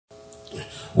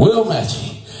Will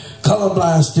Matchy,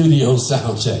 Colorblind Studio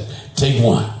sound check. Take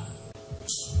one.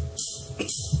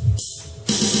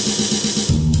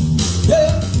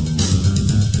 Yeah.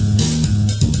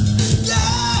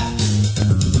 Yeah.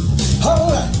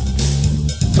 All right.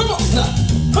 Come on now.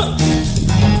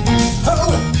 All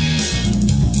right.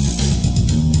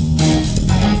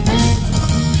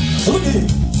 Look at it.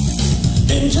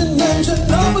 Engine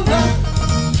number 9.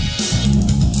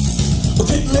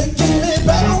 Keep me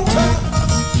back on time.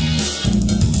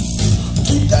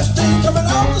 Keep that steam coming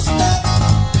off the snap.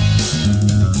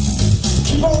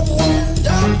 Keep on moving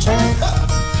down the track.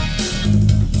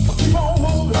 Keep on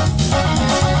moving.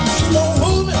 Keep on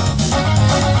moving.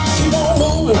 Keep on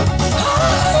moving.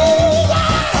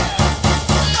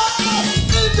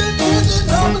 Engine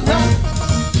number 9.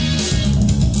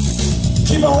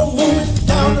 Keep on moving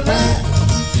down the line.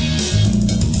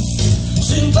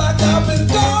 Seems like I've been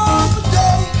gone for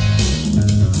days.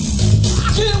 I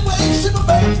can't wait to see my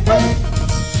baby break.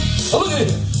 Oh yeah,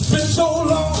 it's been so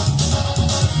long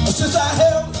since I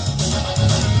held her.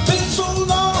 Been so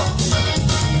long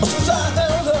since I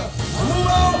held her. Move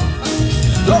on,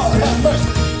 Lord have mercy.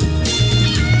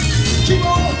 Keep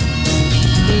on moving.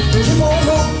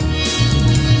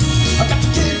 I got to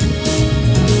get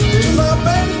to my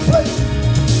baby place.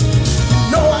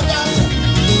 No, I got to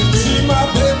see my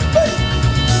baby place.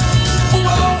 Move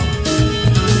on,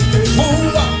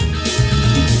 move on,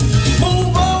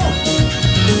 move on,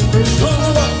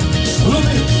 move on. Look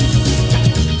at it.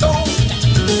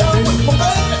 Down with my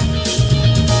baby.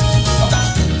 I got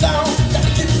to get down, got to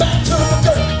get back to my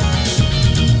girl.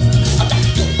 I got to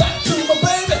get back to my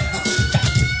baby. Got to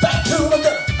get back to my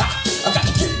girl. I got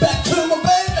to get back to my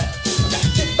baby. I got to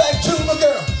get back to my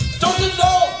girl. Don't you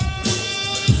know?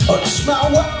 Oh, that's my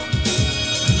world.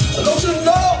 Don't you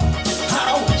know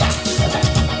how?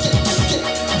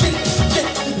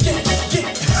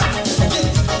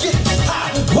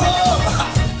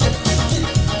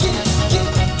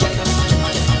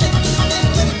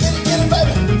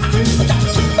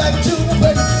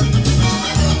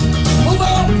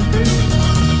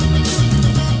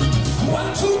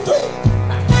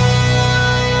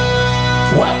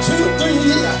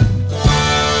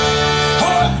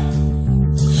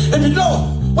 If you know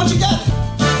what you got,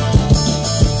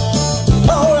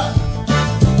 all right.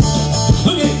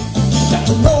 Look at it. Got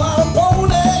to know how to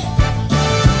pony.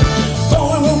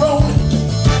 Going and rolling.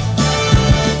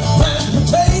 Mashed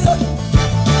potato.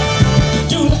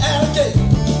 Do the alligator.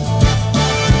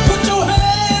 Put your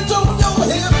hands on your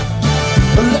hip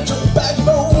and let your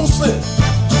backbone slip.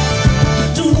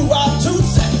 Do the wild tooth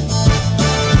set.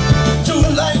 Do the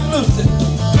light Lucy.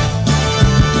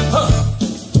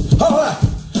 All right.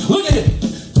 Look at it.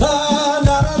 Na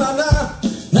na na na na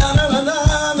na na na na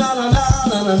na na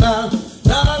na na na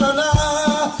na na na.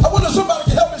 I wonder if somebody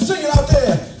can help me sing it out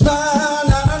there. Na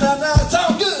na na na na.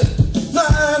 Sound good. Na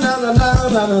na na na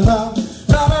na na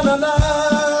na na na na.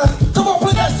 Come on,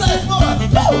 play that sax, boy.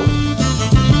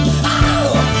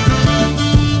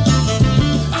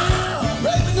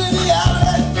 Raving in the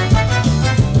alley.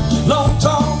 Long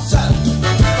Tom Sally.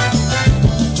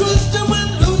 Twisted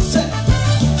with Lucy.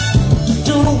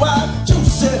 Do the wild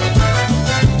juicy.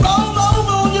 Roll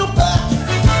over on your back.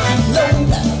 You know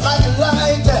that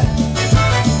like that.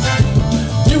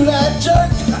 Do that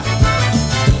jerk.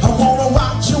 I wanna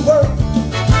watch you work.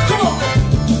 Come on.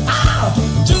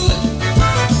 Do it.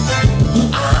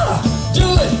 Do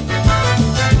it.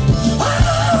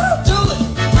 Do it.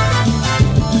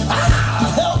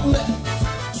 Help me.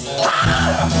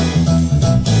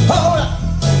 All right.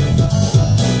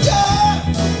 Yeah.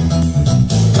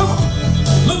 Come on.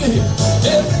 Look at here.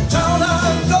 Every town I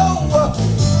go,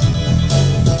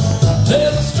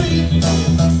 there's a street.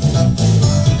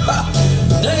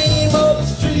 Name of the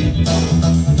street.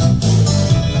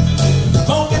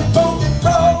 Funky, funky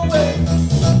Broadway.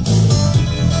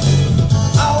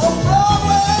 Out on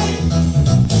Broadway.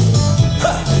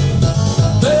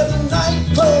 There's a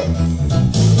nightclub.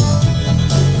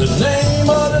 The name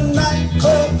of the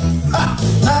nightclub.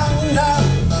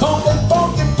 Funky,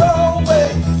 funky Broadway.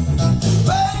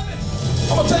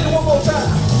 I'm gonna tell you one more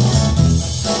time.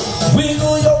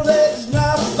 Wiggle your legs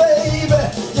now, baby.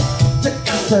 You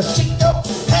got to shake your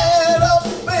head up,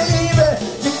 baby.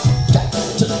 You got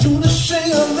to do the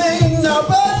shake-a-ling now,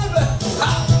 baby.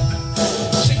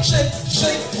 Shake, shake,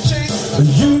 shake, shake.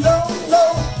 You don't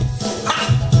know.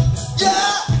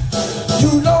 Yeah.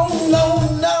 You don't know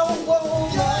now. Oh,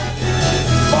 yeah.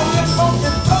 Funky,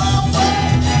 funky Broadway.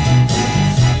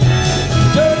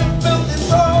 Dirty, filthy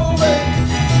Broadway.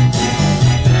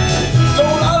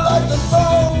 Don't I like the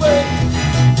Broadway?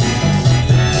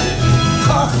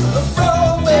 The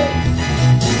Broadway.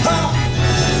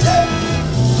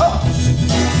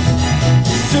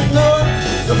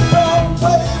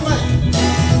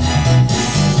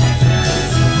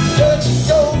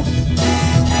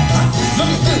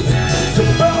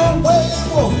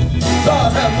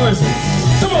 listen.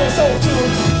 Come on, soul to